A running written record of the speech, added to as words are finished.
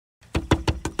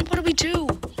do we do?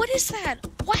 What is that?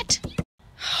 What?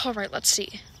 Alright, let's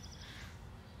see.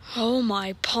 Oh,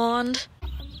 my pond.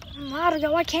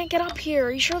 Mario, I can't get up here.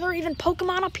 Are you sure there are even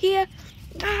Pokemon up here?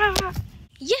 Ah!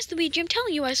 Yes, Luigi, I'm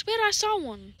telling you, I swear I saw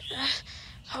one.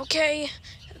 Okay.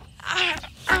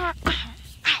 Ow.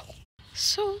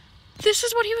 So, this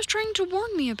is what he was trying to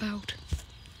warn me about.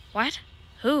 What?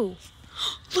 Who?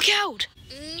 Look out!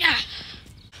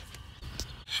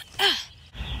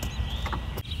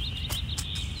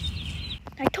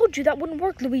 I told you that wouldn't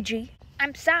work, Luigi.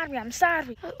 I'm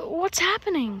sorry. What's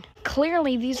happening?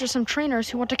 Clearly, these are some trainers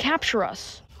who want to capture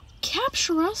us.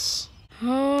 Capture us?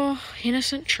 Oh,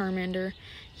 innocent Charmander.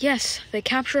 Yes, they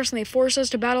capture us and they force us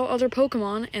to battle other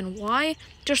Pokemon. And why?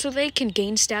 Just so they can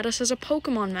gain status as a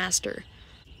Pokemon Master.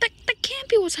 That can't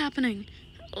be what's happening.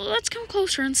 Let's come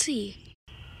closer and see.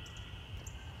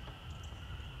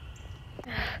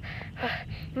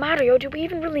 Mario, do we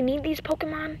even really need these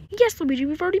Pokemon? Yes, Luigi,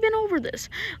 we've already been over this.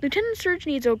 Lieutenant Surge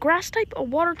needs a grass type, a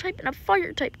water type, and a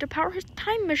fire type to power his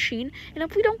time machine, and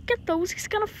if we don't get those, he's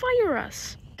gonna fire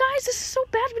us. Guys, this is so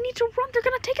bad, we need to run, they're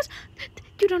gonna take us.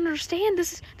 You don't understand,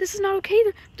 this is not okay,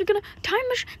 they're gonna time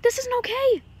machine, this isn't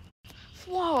okay.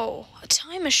 Whoa, a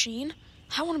time machine?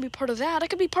 I want to be part of that, I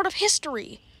could be part of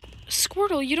history.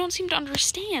 Squirtle, you don't seem to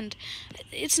understand.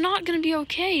 It's not gonna be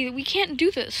okay, we can't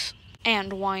do this.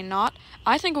 And why not?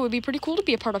 I think it would be pretty cool to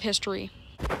be a part of history.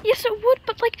 Yes, it would,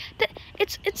 but like,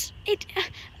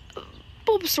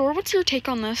 Bulbasaur, what's your take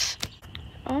on this?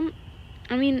 I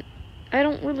mean, I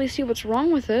don't really see what's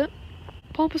wrong with it.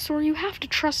 Bulbasaur, you have to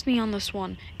trust me on this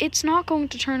one. It's not going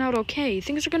to turn out okay.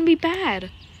 Things are going to be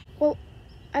bad. Well,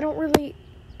 I don't really...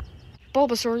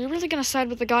 Bulbasaur, you're really going to side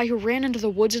with the guy who ran into the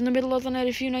woods in the middle of the night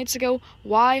a few nights ago?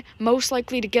 Why? Most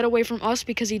likely to get away from us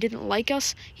because he didn't like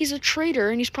us? He's a traitor,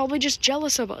 and he's probably just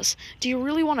jealous of us. Do you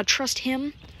really want to trust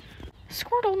him?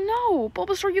 Squirtle, no!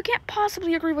 Bulbasaur, you can't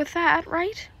possibly agree with that,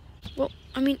 right? Well,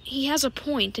 I mean, he has a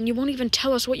point, and you won't even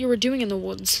tell us what you were doing in the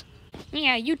woods.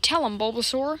 Yeah, you tell him,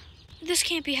 Bulbasaur. This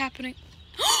can't be happening.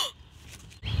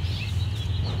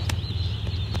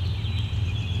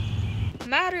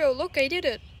 Mario, look, I did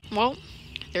it. Well,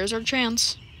 there's our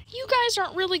chance. You guys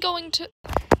aren't really going to...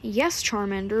 Yes,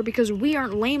 Charmander, because we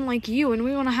aren't lame like you, and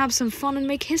we want to have some fun and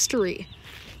make history.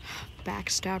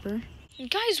 Backstabber.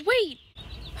 Guys, wait!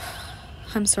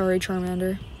 I'm sorry,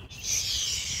 Charmander.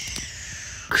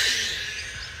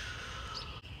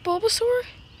 Bulbasaur?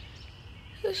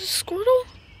 Squirtle?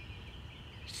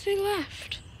 They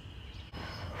left.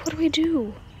 What do we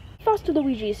do? Faster,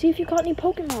 Luigi, see if you caught any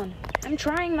Pokemon. I'm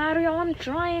trying, Mario, I'm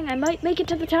trying. I might make it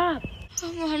to the top.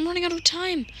 Oh, I'm running out of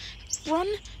time. Run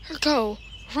or go.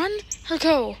 Run or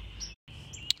go.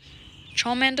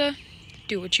 Charmander,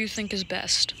 do what you think is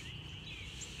best.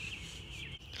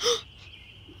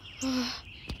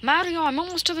 Mario, I'm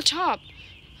almost to the top.